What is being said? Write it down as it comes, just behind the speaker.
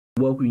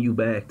Welcome you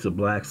back to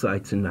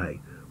BLACKSITE tonight.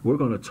 We're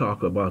going to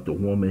talk about the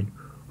woman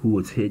who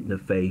was hit in the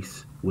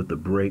face with a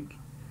brick.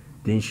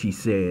 Then she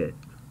said,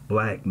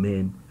 black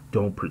men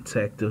don't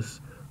protect us.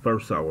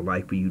 First, I would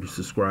like for you to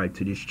subscribe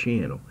to this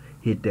channel.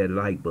 Hit that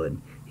like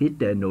button. Hit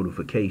that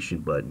notification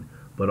button.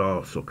 But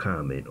also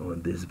comment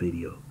on this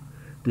video.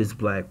 This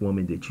black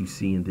woman that you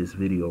see in this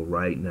video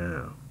right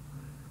now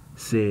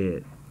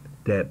said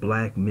that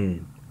black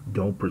men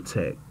don't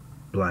protect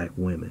black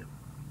women.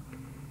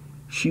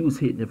 She was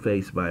hit in the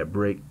face by a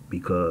brick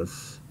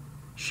because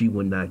she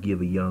would not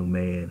give a young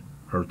man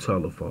her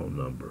telephone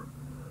number.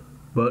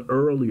 But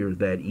earlier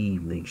that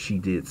evening, she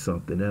did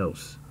something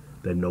else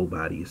that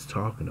nobody is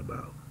talking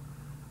about.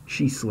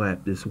 She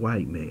slapped this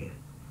white man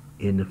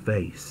in the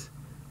face,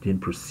 then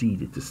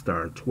proceeded to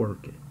start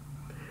twerking.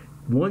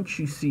 Once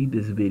you see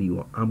this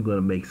video, I'm going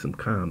to make some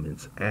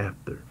comments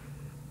after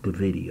the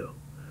video.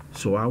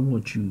 So I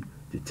want you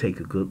to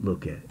take a good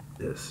look at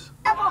this.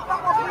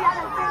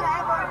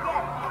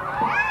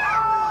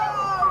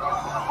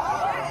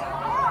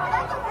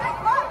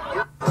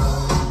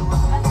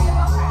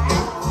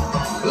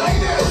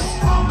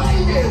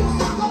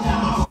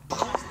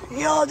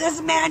 Yo,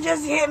 this man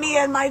just hit me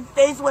in my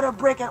face with a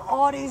brick, and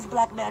all these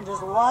black men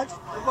just watch,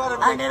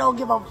 and they don't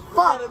give a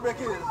fuck.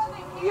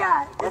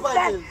 Yeah,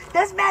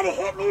 this man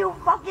hit me,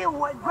 fucking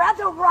grabbed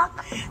a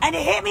rock, and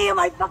he hit me in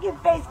my fucking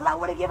face because I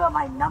would have given him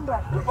my number.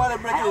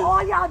 And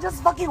all y'all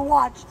just fucking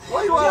watch.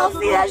 You don't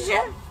see that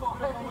shit?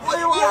 You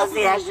don't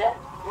see that shit?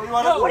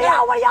 What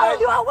y'all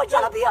do? I want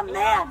y'all to be a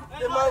man.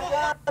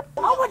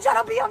 I want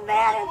y'all to be a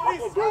man and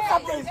fucking do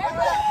something.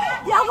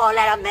 Y'all gonna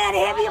let a man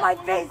hit me in my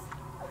face?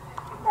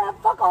 Man,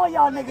 fuck all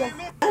y'all niggas.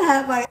 What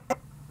have I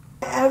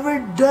ever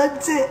done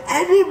to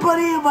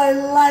anybody in my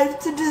life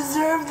to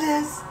deserve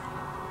this?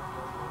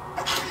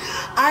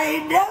 I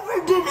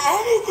never did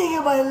anything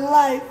in my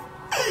life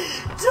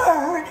to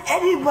hurt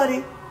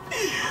anybody.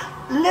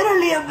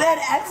 Literally, a man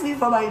asked me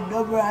for my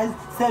number. I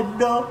said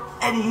no,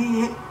 and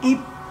he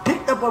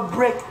picked up a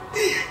brick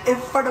in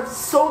front of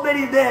so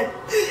many men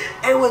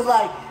and was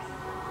like,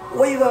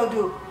 what you gonna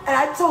do? And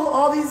I told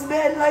all these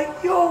men, like,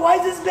 yo, why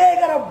this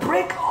man got a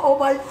brick on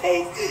my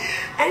face?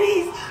 And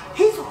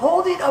he's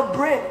holding a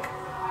brick,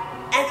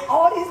 and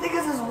all these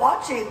niggas is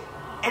watching,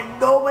 and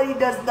nobody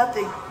does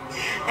nothing.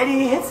 And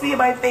he hits me in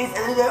my face,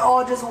 and then they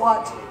all just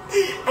watch,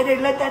 and they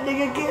let that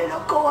nigga get in a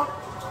car.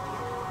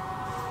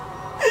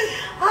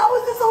 How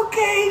is this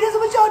okay? This is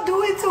what y'all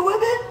doing to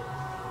women?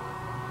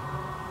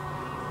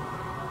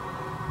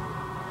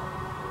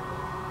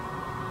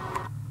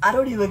 I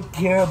don't even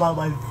care about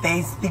my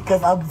face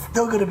because I'm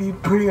still gonna be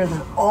prettier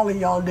than all of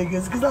y'all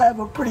niggas because I have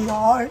a pretty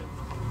heart.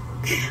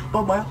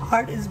 But my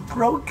heart is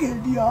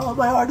broken, y'all.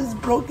 My heart is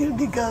broken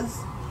because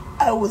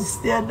I will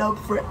stand up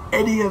for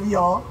any of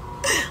y'all.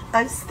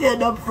 I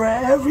stand up for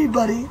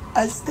everybody.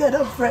 I stand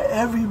up for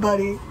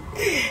everybody.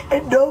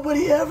 And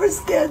nobody ever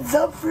stands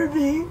up for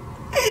me.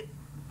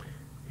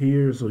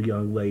 Here's a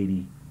young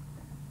lady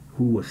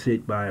who was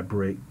hit by a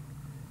brick.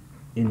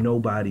 And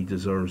nobody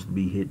deserves to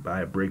be hit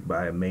by a brick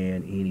by a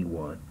man,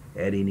 anyone,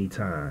 at any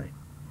time.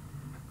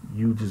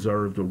 You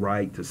deserve the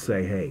right to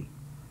say, hey,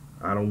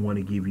 I don't want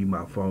to give you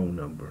my phone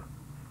number.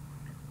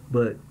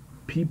 But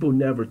people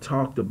never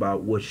talked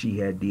about what she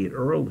had did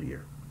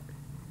earlier.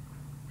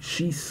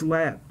 She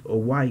slapped a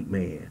white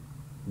man,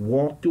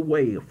 walked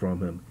away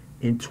from him,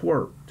 and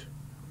twerked.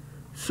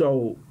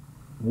 So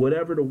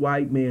whatever the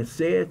white man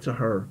said to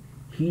her,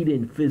 he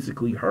didn't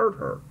physically hurt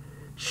her.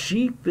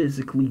 She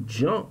physically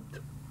jumped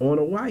on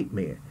a white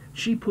man.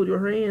 She put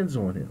her hands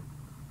on him.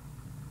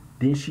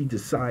 Then she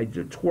decided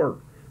to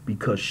twerk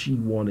because she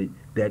wanted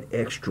that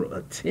extra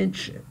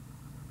attention.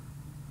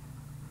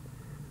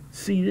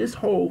 See, this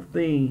whole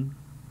thing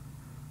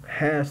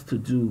has to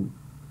do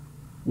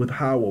with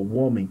how a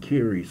woman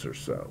carries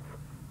herself.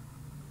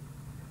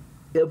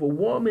 If a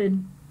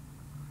woman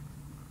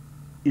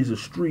is a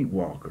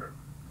streetwalker,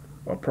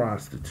 a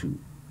prostitute,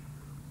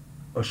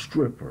 a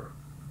stripper,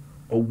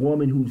 a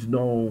woman who's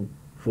known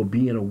for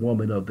being a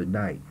woman of the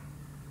night,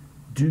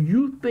 do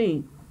you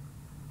think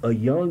a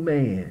young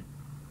man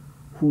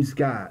who's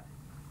got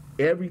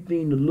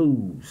everything to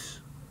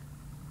lose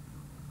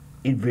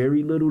and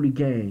very little to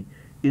gain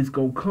is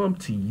going to come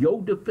to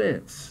your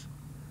defense,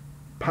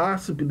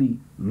 possibly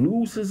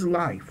lose his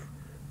life,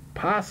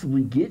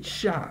 possibly get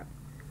shot,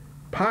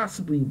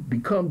 possibly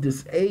become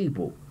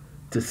disabled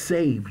to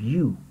save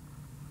you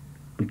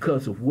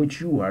because of what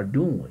you are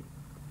doing?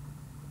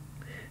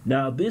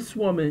 Now, this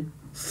woman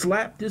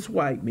slapped this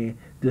white man,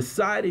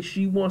 decided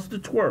she wants to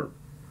twerk,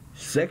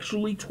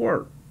 sexually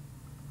twerk.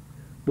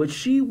 But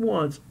she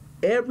wants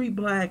every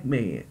black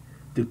man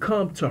to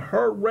come to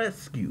her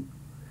rescue.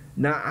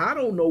 Now, I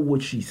don't know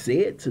what she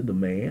said to the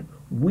man.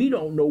 We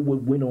don't know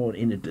what went on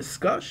in the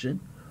discussion.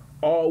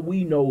 All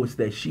we know is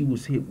that she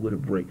was hit with a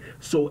brick.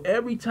 So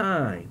every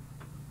time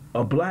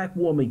a black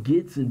woman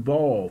gets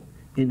involved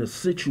in a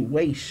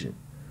situation,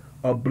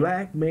 a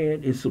black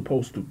man is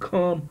supposed to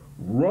come,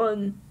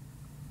 run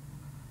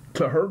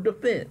to her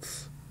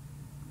defense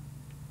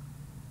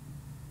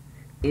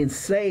and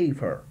save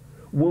her.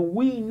 When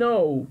we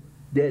know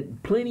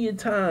that plenty of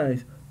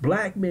times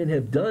black men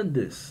have done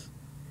this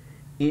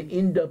and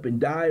end up in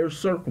dire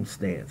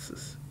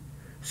circumstances.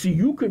 See,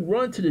 you can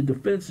run to the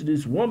defense of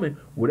this woman,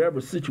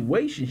 whatever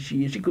situation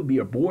she is. She could be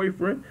her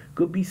boyfriend,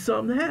 could be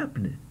something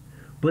happening.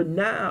 But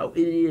now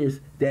it is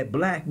that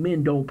black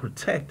men don't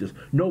protect us.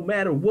 No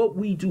matter what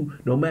we do,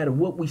 no matter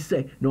what we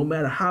say, no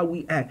matter how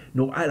we act,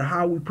 no matter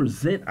how we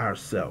present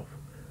ourselves.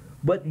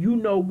 But you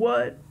know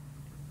what?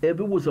 If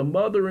it was a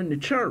mother in the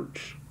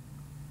church,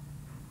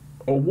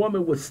 a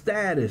woman with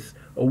status,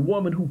 a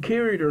woman who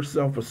carried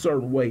herself a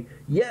certain way,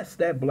 yes,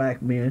 that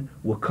black man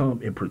will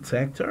come and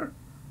protect her.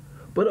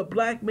 But a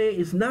black man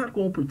is not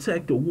going to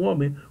protect a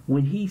woman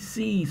when he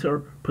sees her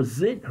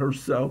present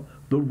herself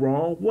the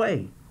wrong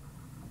way.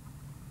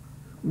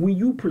 When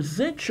you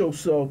present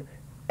yourself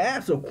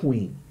as a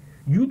queen,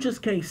 you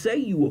just can't say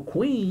you a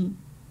queen.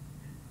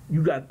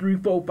 You got 3,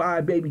 4,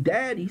 5 baby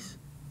daddies,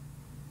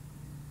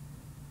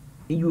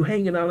 and you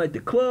hanging out at the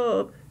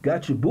club,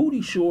 got your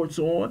booty shorts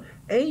on,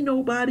 ain't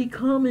nobody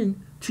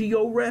coming to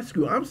your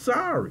rescue. I'm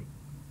sorry.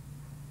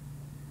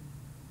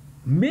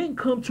 Men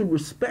come to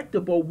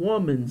respectable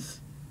women's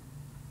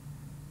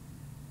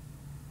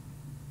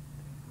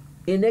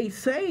and they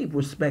save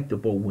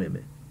respectable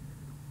women.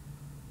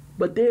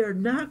 But they are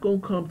not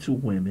going to come to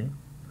women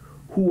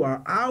who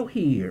are out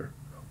here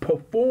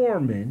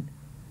performing,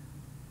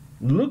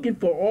 looking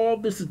for all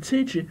this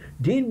attention.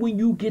 Then when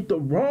you get the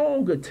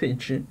wrong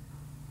attention,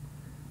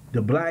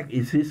 the black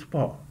is his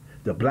fault.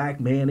 The black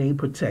man ain't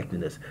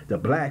protecting us. The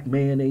black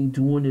man ain't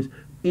doing this.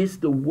 It's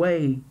the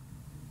way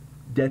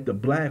that the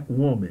black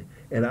woman,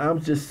 and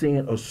I'm just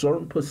saying a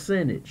certain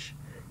percentage,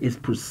 is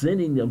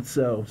presenting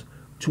themselves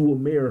to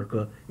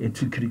America and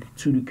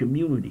to the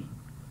community.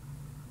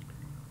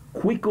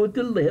 Quick with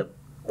the lip,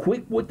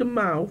 quick with the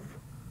mouth,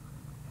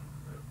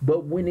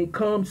 but when it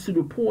comes to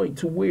the point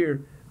to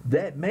where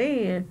that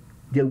man,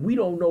 that we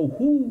don't know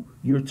who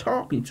you're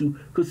talking to,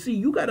 because see,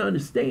 you got to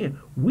understand,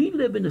 we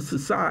live in a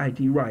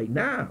society right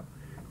now.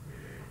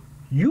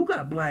 You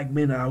got black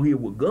men out here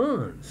with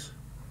guns,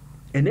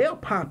 and they'll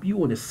pop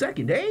you in a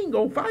second. They ain't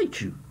gonna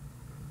fight you.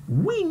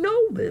 We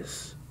know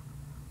this.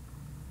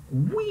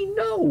 We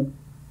know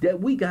that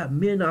we got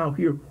men out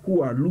here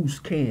who are loose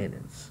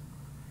cannons.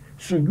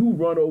 So you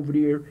run over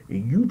there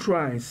and you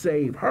try and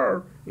save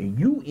her, and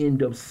you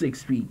end up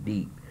 6 feet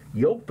deep.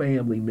 Your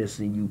family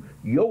missing you,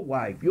 your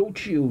wife, your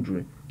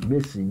children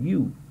missing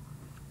you.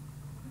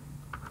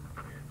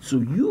 So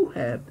you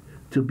have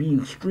to be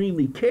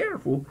extremely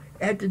careful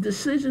at the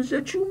decisions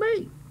that you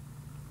make.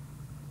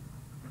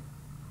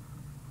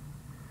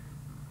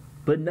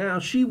 But now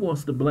she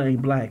wants to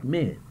blame black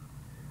men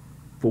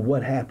for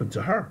what happened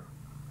to her.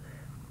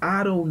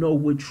 I don't know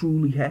what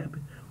truly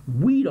happened.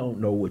 We don't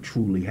know what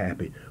truly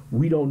happened.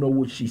 We don't know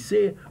what she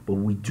said, but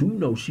we do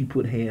know she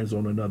put hands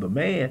on another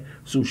man.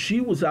 So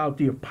she was out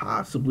there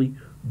possibly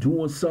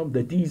doing something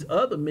that these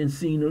other men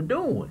seen her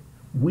doing.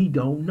 We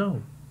don't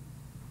know.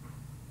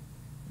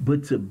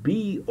 But to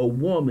be a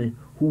woman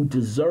who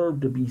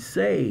deserved to be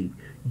saved,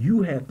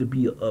 you have to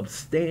be an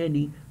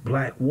upstanding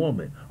black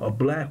woman, a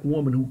black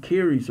woman who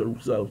carries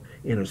herself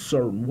in a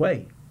certain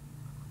way.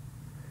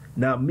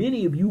 Now,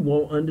 many of you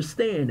won't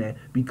understand that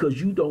because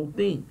you don't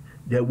think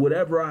that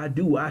whatever I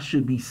do, I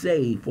should be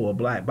saved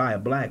by a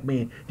black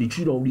man that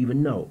you don't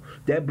even know.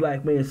 That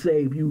black man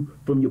saved you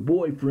from your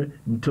boyfriend,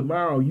 and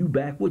tomorrow you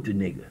back with the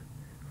nigga.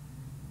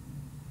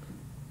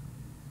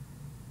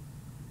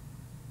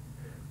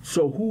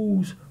 So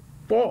whose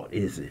fault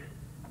is it?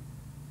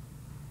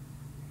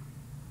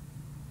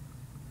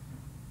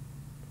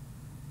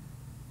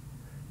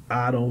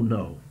 I don't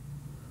know.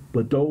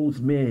 But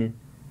those men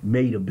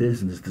made a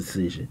business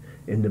decision,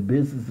 and the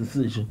business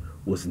decision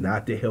was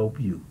not to help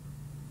you.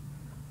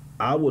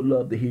 I would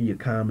love to hear your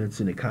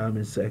comments in the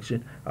comment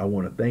section. I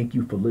want to thank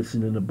you for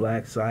listening to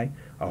BLACKSITE.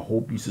 I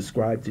hope you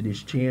subscribe to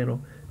this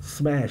channel,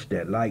 smash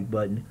that like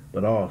button,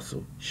 but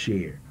also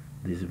share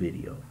this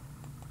video.